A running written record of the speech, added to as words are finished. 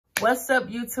What's up,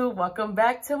 YouTube? Welcome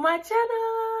back to my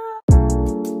channel.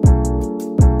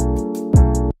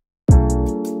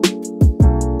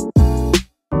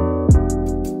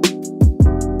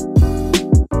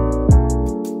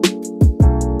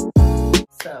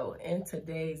 So in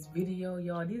today's video,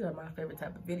 y'all, these are my favorite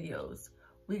type of videos.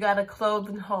 We got a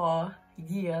clothing haul.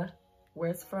 Yeah,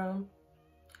 where it's from?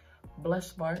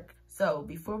 Blushmark. So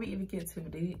before we even get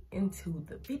into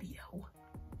the video,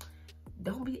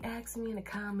 don't be asking me in the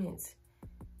comments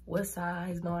what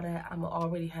size and all that. I'm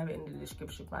already have it in the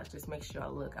description box. Just make sure I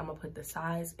look. I'm gonna put the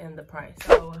size and the price.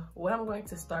 So what I'm going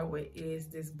to start with is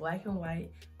this black and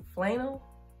white flannel.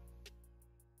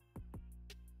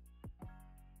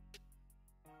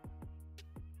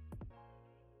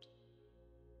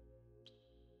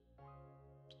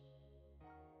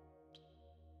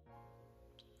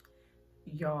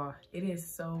 Y'all, it is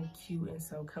so cute and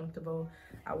so comfortable.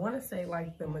 I want to say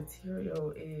like the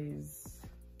material is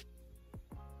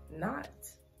not,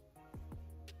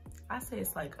 I say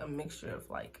it's like a mixture of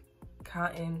like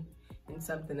cotton and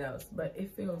something else, but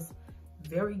it feels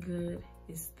very good.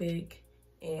 It's thick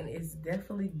and it's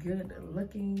definitely good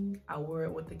looking. I wore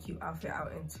it with the cute outfit. I'll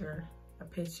enter a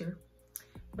picture.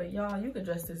 But y'all, you could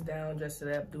dress this down, dress it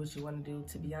up, do what you want to do.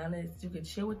 To be honest, you could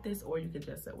chill with this or you could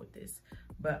dress up with this.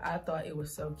 But I thought it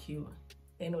was so cute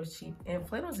and it was cheap. And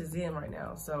flannels is in right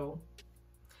now, so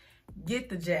get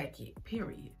the jacket,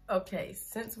 period. Okay,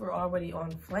 since we're already on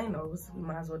flannels, we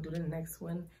might as well do the next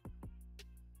one.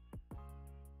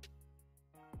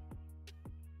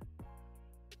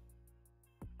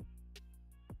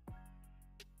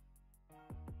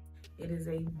 It is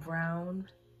a brown,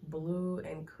 blue,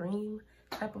 and cream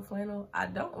type of flannel. I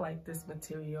don't like this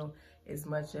material as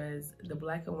much as the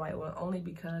black and white one, only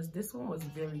because this one was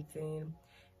very thin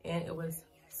and it was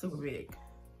super big.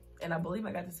 And I believe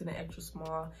I got this in an extra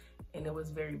small and it was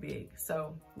very big.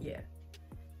 So yeah,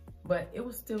 but it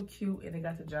was still cute and it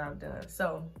got the job done.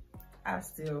 So I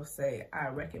still say I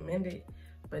recommend it,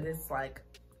 but it's like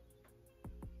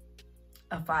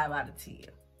a 5 out of 10.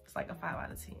 It's like a 5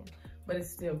 out of 10, but it's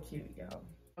still cute, y'all.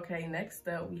 Okay, next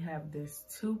up we have this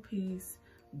 2-piece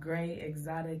gray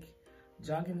exotic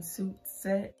jogging suit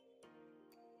set.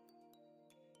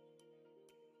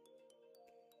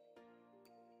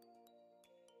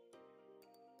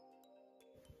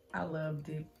 I loved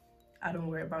it. I don't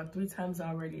wear it about 3 times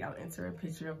already. I'll enter a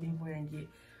picture of me wearing it,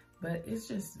 but it's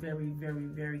just very, very,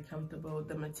 very comfortable.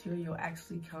 The material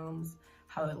actually comes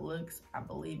how it looks. I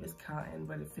believe it's cotton,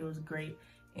 but it feels great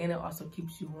and it also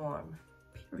keeps you warm,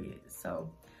 period.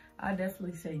 So I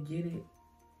definitely say get it.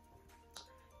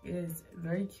 It is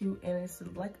very cute and it's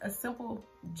like a simple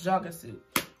jogger suit.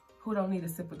 Who don't need a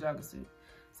simple jogger suit?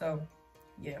 So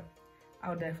yeah,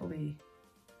 I'll definitely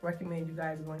recommend you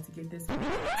guys going to get this.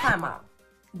 Time out.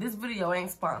 This video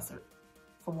ain't sponsored,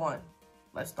 for one.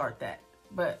 Let's start that.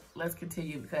 But let's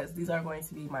continue because these are going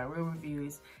to be my real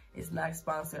reviews. It's not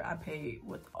sponsored. I paid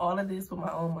with all of this with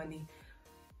my own money.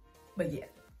 But yeah,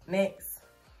 next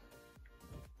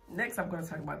I'm going to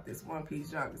talk about this 1-piece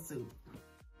jogger suit.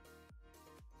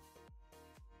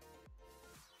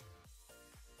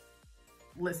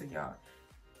 Listen, y'all,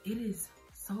 it is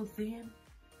so thin.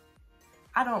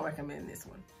 I don't recommend this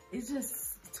one. It's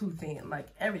just too thin, like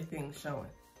everything's showing.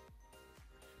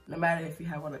 No matter if you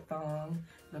have on a thong,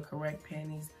 the correct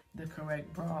panties, the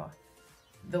correct bra,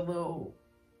 the little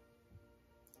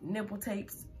nipple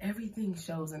tapes, everything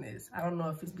shows in this. I don't know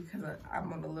if it's because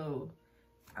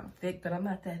I'm thick, but I'm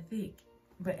not that thick,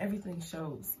 but everything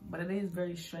shows. But it is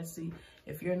very stretchy.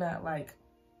 If you're not like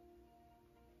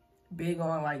big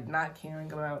on like not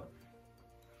caring about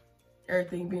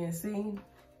everything being seen,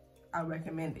 I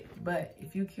recommend it. But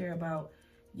if you care about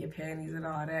your panties and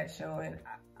all that showing,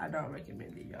 I don't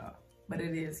recommend it, y'all. But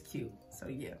it is cute. So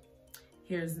yeah,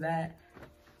 here's that.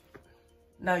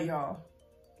 Now y'all,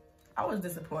 I was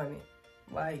disappointed,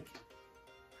 like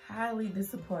highly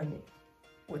disappointed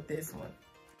with this one.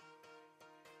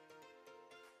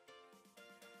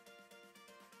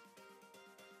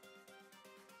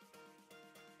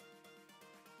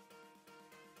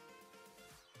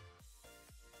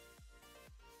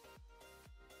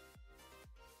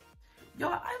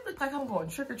 Y'all, I look like I'm going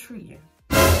trick-or-treating.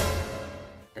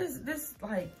 This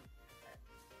like,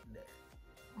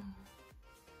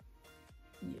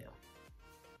 yeah.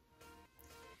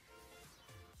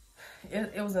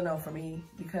 It was a no for me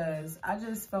because I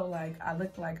just felt like I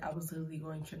looked like I was literally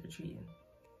going trick-or-treating.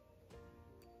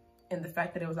 And the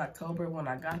fact that it was October when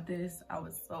I got this, I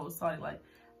was so sorry. Like,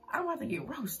 I'm about to get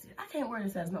roasted. I can't wear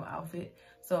this as no outfit.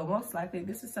 So most likely,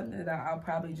 this is something that I'll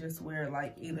probably just wear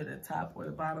like either the top or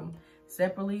the bottom.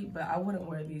 separately, but I wouldn't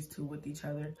wear these two with each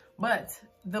other. But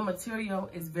the material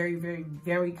is very, very,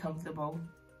 very comfortable.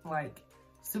 Like,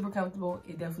 super comfortable.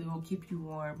 It definitely will keep you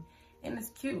warm. And it's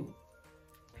cute,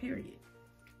 period.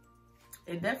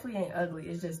 It definitely ain't ugly.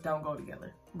 It just don't go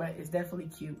together. But it's definitely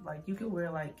cute. Like, you can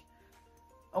wear like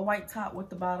a white top with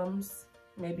the bottoms,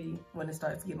 maybe when it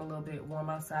starts getting a little bit warm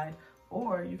outside.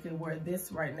 Or you can wear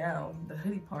this right now, the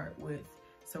hoodie part, with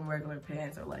some regular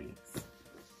pants or leggings.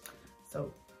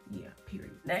 So yeah,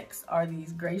 period. Next are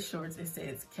these gray shorts. It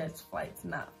says catch flights,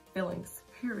 not feelings,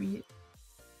 period.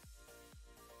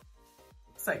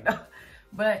 So no,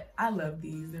 but I love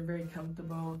these. They're very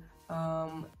comfortable.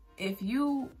 If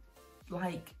you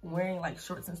like wearing like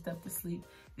shorts and stuff to sleep,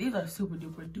 these are super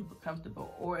duper duper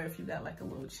comfortable. Or if you got like a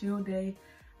little chill day,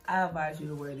 I advise you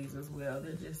to wear these as well.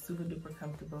 They're just super duper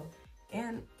comfortable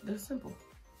and they're simple.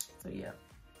 So yeah,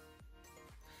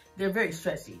 they're very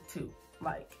stretchy too,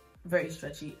 like very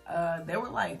stretchy. They were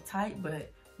like tight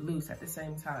but loose at the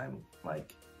same time,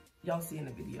 like y'all see in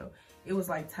the video. It was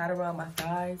like tight around my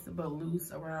thighs but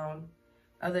loose around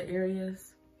other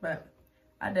areas. But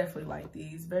I definitely like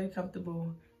these. Very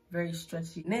comfortable, very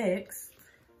stretchy. Next,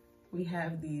 we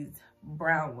have these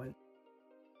brown ones.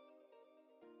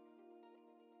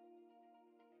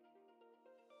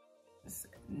 It's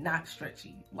not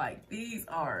stretchy. Like, these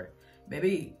are,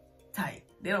 baby, tight.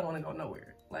 They don't want to go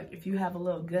nowhere. Like, if you have a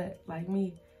little gut like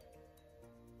me,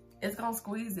 it's gonna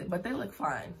squeeze it, but they look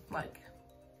fine. Like,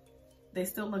 they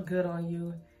still look good on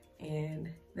you and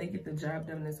they get the job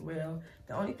done as well.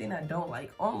 The only thing I don't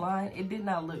like, online, it did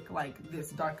not look like this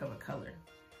dark of a color.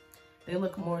 They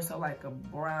look more so like a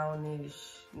brownish,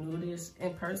 nudish.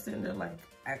 In person, they're like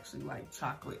actually like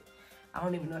chocolate. I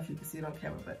don't even know if you can see it on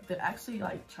camera, but they're actually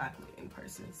like chocolate in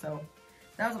person. So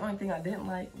that was the only thing I didn't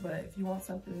like, but if you want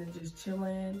something to just chill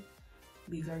in,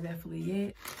 these are definitely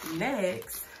it.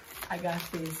 Next, I got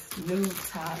this nude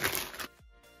top.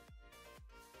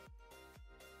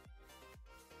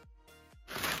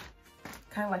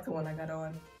 Kind of like the one I got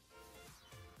on.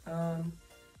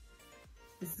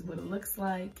 This is what it looks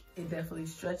like. It definitely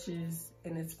stretches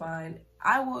and it's fine.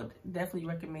 I would definitely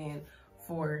recommend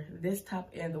for this top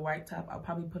and the white top, I'll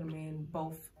probably put them in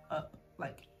both up,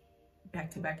 like back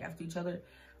to back after each other.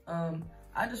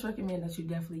 I just recommend that you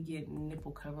definitely get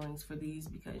nipple coverings for these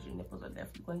because your nipples are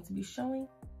definitely going to be showing.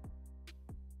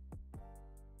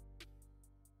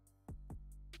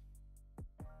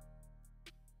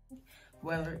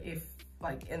 Whether if,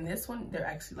 like in this one, they're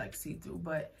actually like see-through,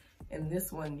 but in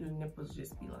this one, your nipples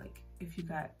just be like, if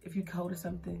you cold or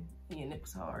something and your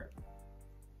nipples hard,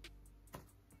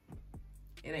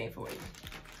 it ain't for you.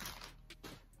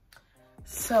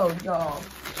 So y'all,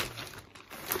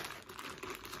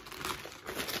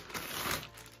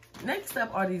 next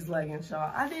up are these leggings,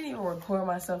 y'all. I didn't even record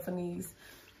myself in these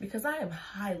because I am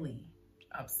highly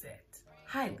upset.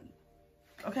 Highly.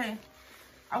 Okay?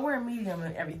 I wear a medium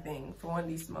and everything. For one,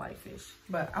 these smell like fish.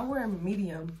 But I wear a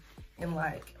medium in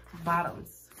like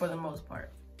bottoms for the most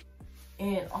part.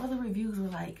 And all the reviews were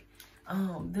like,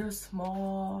 they're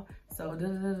small, so da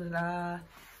da da da.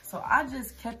 So I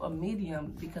just kept a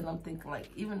medium because I'm thinking like,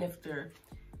 even if they're,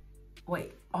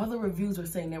 wait, all the reviews were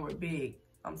saying they were big.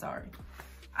 I'm sorry.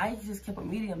 I just kept a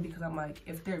medium because I'm like,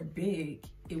 if they're big,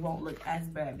 it won't look as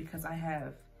bad because I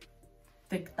have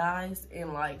thick thighs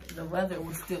and like the leather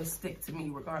will still stick to me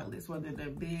regardless whether they're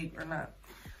big or not.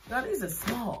 Now these are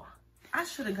small. I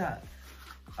should have got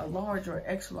a large or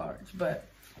extra large, but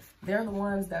they're the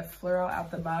ones that flare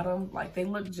out the bottom. Like they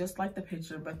look just like the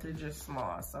picture, but they're just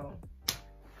small. So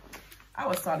I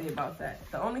was salty about that.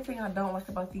 The only thing I don't like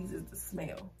about these is the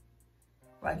smell.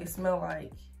 Like it smells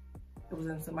like it was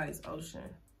in somebody's ocean.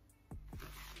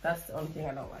 That's the only thing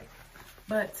I don't like.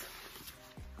 But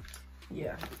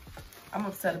yeah, I'm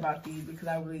upset about these because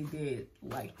I really did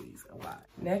like these a lot.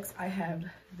 Next, I have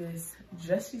this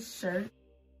dressy shirt.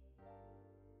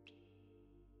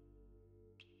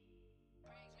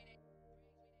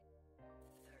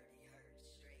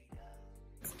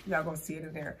 Y'all gonna see it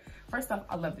in there. First off,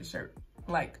 I love this shirt.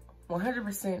 Like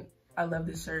 100%, I love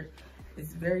this shirt.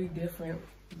 It's very different,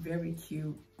 very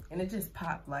cute, and it just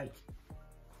popped. Like,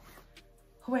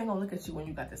 who ain't gonna look at you when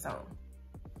you got this on?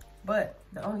 But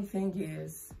the only thing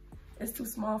is, it's too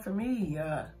small for me.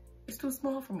 It's too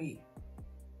small for me.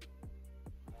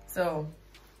 So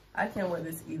I can't wear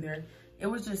this either. It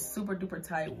was just super duper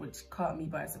tight, which caught me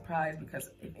by surprise because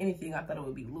if anything, I thought it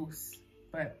would be loose.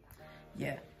 But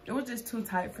yeah, it was just too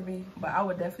tight for me. But I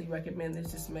would definitely recommend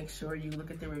this. Just make sure you look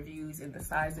at the reviews and the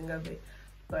sizing of it.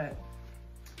 But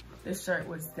this shirt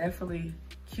was definitely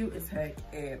cute as heck,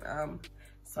 and I'm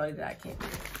sorry that I can't do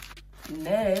it.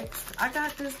 Next, I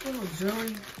got this little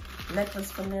jewelry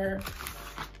necklace from there,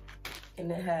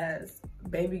 and it has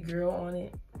baby girl on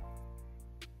it.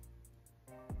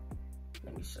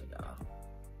 Let me show y'all.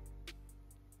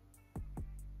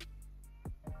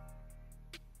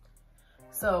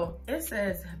 So it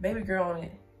says baby girl on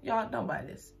it. Y'all don't buy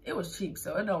this. It was cheap,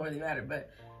 so it don't really matter,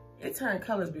 but it turned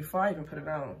colors before I even put it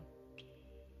on.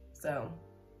 So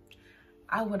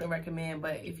I wouldn't recommend,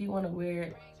 but if you want to wear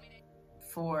it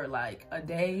for like a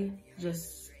day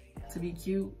just to be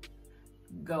cute,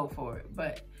 go for it.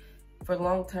 But for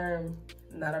long term,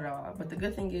 not at all. But the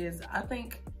good thing is, I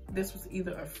think this was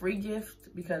either a free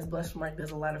gift, because Blushmark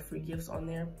does a lot of free gifts on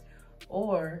there,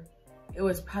 or it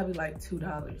was probably like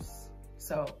 $2.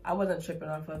 So I wasn't tripping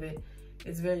off of it.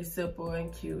 It's very simple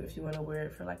and cute if you want to wear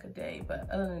it for like a day. But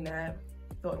other than that,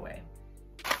 throw it away,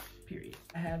 period.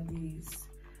 I have these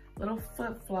little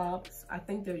flip-flops. I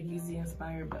think they're Yeezy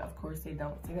inspired, but of course they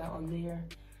don't say that on there.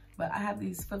 But I have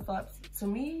these flip-flops. To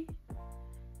me,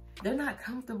 they're not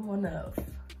comfortable enough.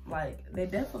 Like, they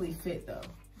definitely fit though.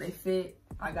 They fit.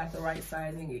 I got the right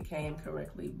sizing. It came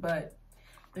correctly, but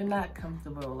they're not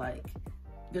comfortable. Like,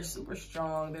 they're super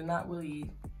strong. They're not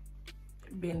really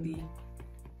bendy.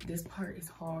 This part is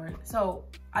hard. So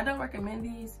I don't recommend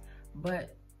these,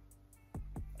 but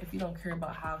if you don't care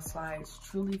about how slides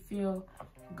truly feel,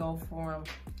 go for them,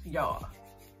 y'all.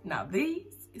 Now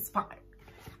these is fire.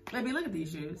 Baby, look at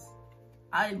these shoes.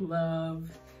 I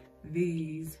love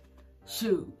these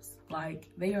shoes. Like,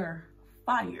 they are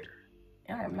fire.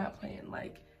 And I am not playing.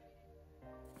 Like,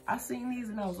 I seen these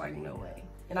and I was like, no way.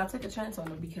 And I took a chance on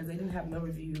them because they didn't have no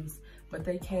reviews, but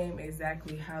they came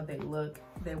exactly how they look.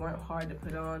 They weren't hard to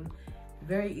put on,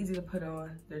 very easy to put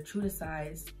on. They're true to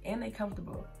size and they're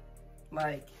comfortable.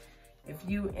 Like, if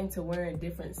you into wearing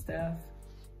different stuff,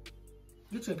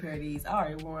 get you a pair of these. I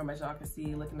already wore them, as y'all can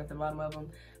see, looking at the bottom of them.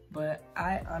 But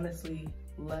I honestly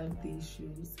love these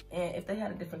shoes. And if they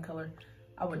had a different color,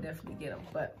 I would definitely get them.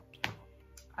 But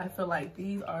I feel like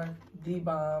these are the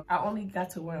bomb. I only got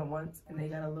to wear them once and they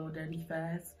got a little dirty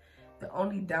fast. The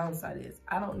only downside is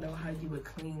I don't know how you would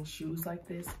clean shoes like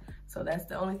this. So that's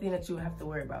the only thing that you would have to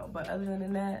worry about. But other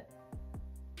than that,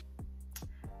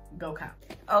 go cop.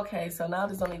 Okay, so now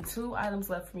there's only 2 items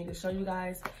left for me to show you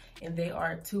guys, and they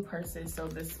are 2 purses. So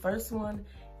this first one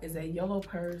is a yellow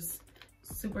purse,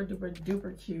 super duper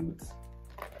duper cute.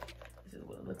 This is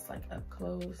what it looks like up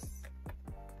close.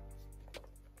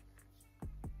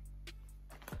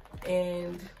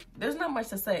 And there's not much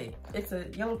to say. It's a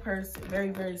yellow purse,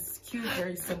 very, very cute,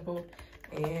 very simple.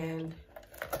 And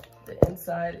the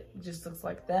inside just looks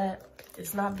like that.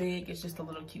 It's not big, it's just a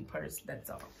little cute purse,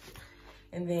 that's all.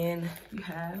 And then you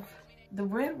have the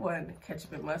red one,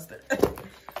 ketchup and mustard.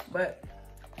 But,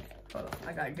 hold on,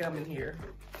 I got gum in here.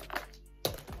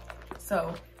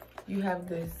 So, you have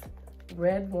this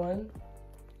red one.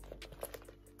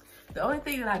 The only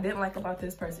thing that I didn't like about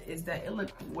this purse is that it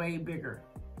looked way bigger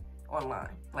online.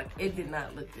 Like, it did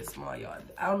not look this small, y'all.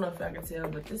 I don't know if y'all can tell,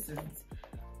 but this is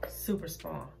super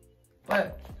small.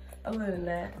 But other than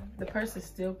that, the purse is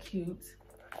still cute,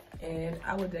 and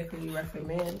I would definitely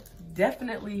recommend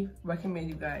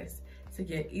you guys to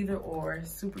get either or.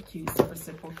 Super cute, super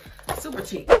simple, super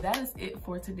cheap. That is it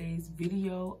for today's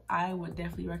video. I would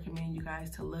definitely recommend you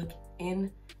guys to look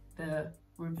in the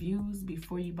reviews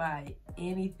before you buy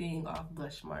anything off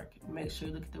Blushmark. Make sure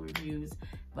you look at the reviews.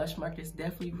 Blushmark is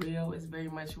definitely real. It's very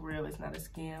much real. It's not a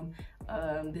scam.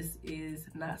 This is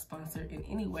not sponsored in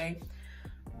any way.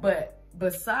 But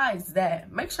besides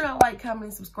that, make sure I like, comment,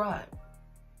 and subscribe.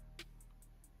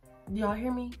 Y'all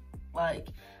hear me? Like,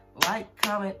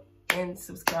 comment, and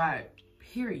subscribe.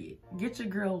 Period. Get your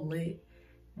girl lit.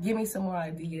 Give me some more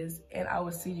ideas, and I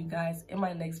will see you guys in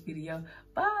my next video.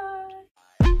 Bye.